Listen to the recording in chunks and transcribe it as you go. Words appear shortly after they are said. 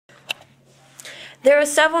There are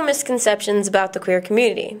several misconceptions about the queer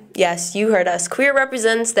community. Yes, you heard us. Queer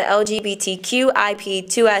represents the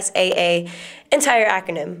LGBTQIP2SAA entire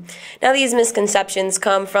acronym. Now, these misconceptions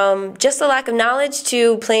come from just a lack of knowledge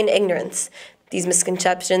to plain ignorance. These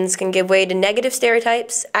misconceptions can give way to negative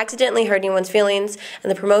stereotypes, accidentally hurting one's feelings,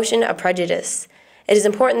 and the promotion of prejudice. It is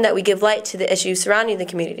important that we give light to the issues surrounding the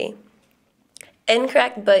community.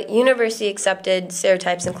 Incorrect but universally accepted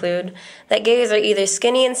stereotypes include that gays are either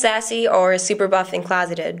skinny and sassy or super buff and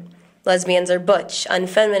closeted. Lesbians are butch,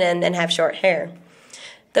 unfeminine, and have short hair.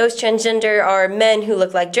 Those transgender are men who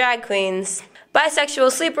look like drag queens.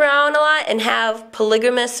 Bisexuals sleep around a lot and have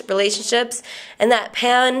polygamous relationships, and that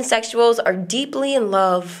pansexuals are deeply in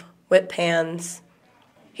love with pans.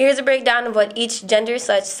 Here's a breakdown of what each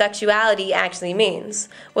gender/sexuality actually means.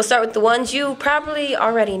 We'll start with the ones you probably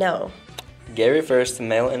already know. Gay refers to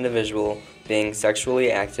male individual being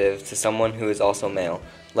sexually active to someone who is also male.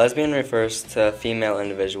 Lesbian refers to female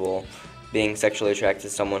individual being sexually attracted to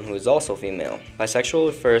someone who is also female. Bisexual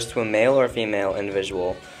refers to a male or female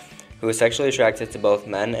individual who is sexually attracted to both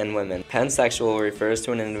men and women. Pansexual refers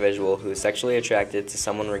to an individual who is sexually attracted to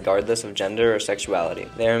someone regardless of gender or sexuality.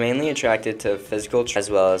 They are mainly attracted to physical as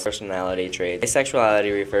well as personality traits.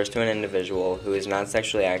 Asexuality refers to an individual who is not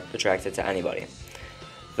sexually attracted to anybody.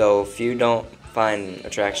 Though few don't find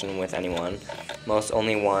attraction with anyone, most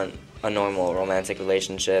only want a normal romantic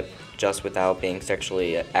relationship just without being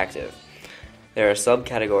sexually active. There are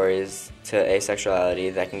subcategories to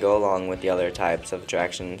asexuality that can go along with the other types of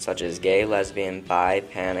attraction, such as gay, lesbian, bi,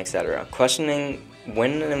 pan, etc. Questioning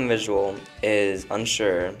when an individual is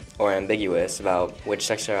unsure or ambiguous about which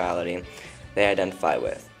sexuality they identify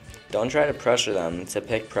with. Don't try to pressure them to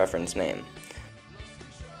pick preference name.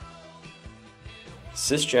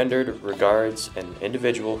 Cisgendered regards an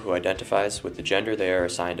individual who identifies with the gender they are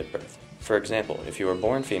assigned at birth. For example, if you were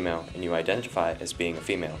born female and you identify as being a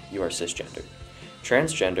female, you are cisgendered.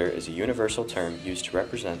 Transgender is a universal term used to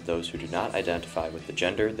represent those who do not identify with the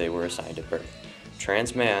gender they were assigned at birth.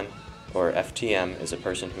 Trans man, or FTM, is a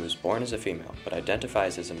person who is born as a female but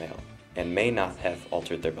identifies as a male and may not have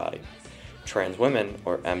altered their body. Trans women,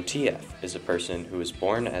 or MTF, is a person who is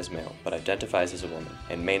born as male but identifies as a woman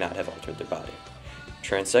and may not have altered their body.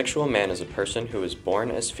 Transsexual man is a person who is born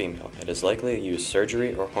as female and is likely to use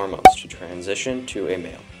surgery or hormones to transition to a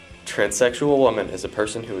male. Transsexual woman is a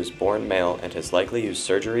person who is born male and has likely used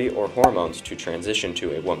surgery or hormones to transition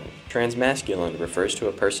to a woman. Transmasculine refers to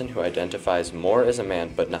a person who identifies more as a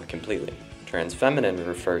man but not completely. Transfeminine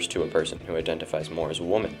refers to a person who identifies more as a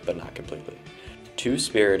woman but not completely.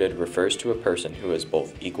 Two-spirited refers to a person who has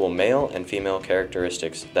both equal male and female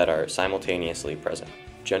characteristics that are simultaneously present.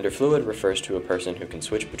 Gender fluid refers to a person who can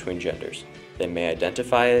switch between genders. They may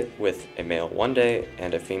identify with a male one day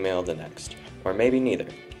and a female the next, or maybe neither.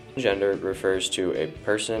 Gender refers to a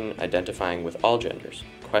person identifying with all genders.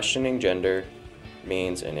 Questioning gender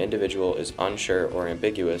means an individual is unsure or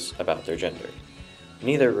ambiguous about their gender.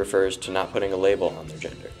 Neither refers to not putting a label on their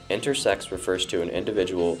gender. Intersex refers to an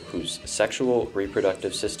individual whose sexual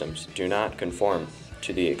reproductive systems do not conform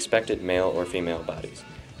to the expected male or female bodies.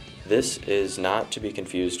 This is not to be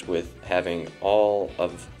confused with having all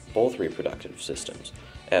of both reproductive systems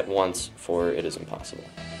at once, for it is impossible.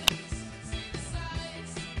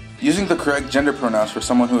 Using the correct gender pronouns for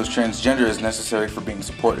someone who is transgender is necessary for being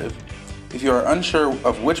supportive. If you are unsure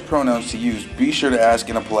of which pronouns to use, be sure to ask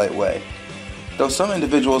in a polite way. Though some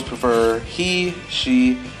individuals prefer he,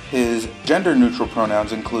 she, his, gender-neutral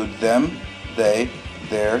pronouns include them, they,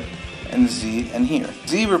 their, and z and here.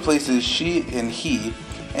 Z replaces she and he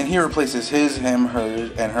replaces his, him, hers,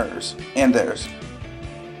 and hers, and theirs.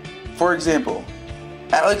 For example,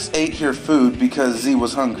 Alex ate her food because Z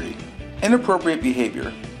was hungry. Inappropriate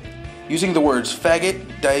behavior. Using the words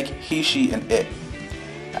faggot, dyke, he, she, and it.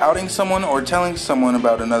 Outing someone or telling someone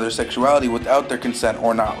about another sexuality without their consent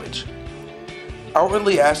or knowledge.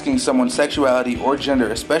 Outwardly asking someone's sexuality or gender,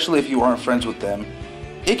 especially if you aren't friends with them,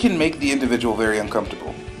 it can make the individual very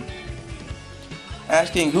uncomfortable.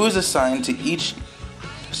 Asking who is assigned to each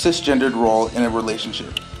cisgendered role in a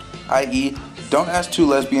relationship, i.e., don't ask two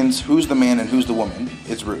lesbians who's the man and who's the woman,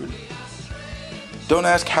 it's rude. Don't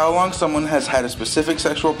ask how long someone has had a specific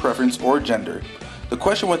sexual preference or gender. The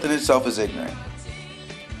question within itself is ignorant.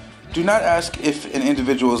 Do not ask if an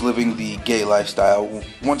individual is living the gay lifestyle,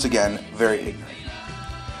 once again, very ignorant.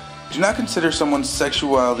 Do not consider someone's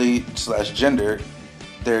sexuality/gender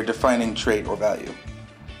their defining trait or value.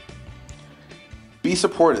 Be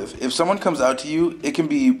supportive. If someone comes out to you, it can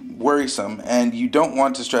be worrisome and you don't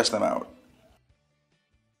want to stress them out.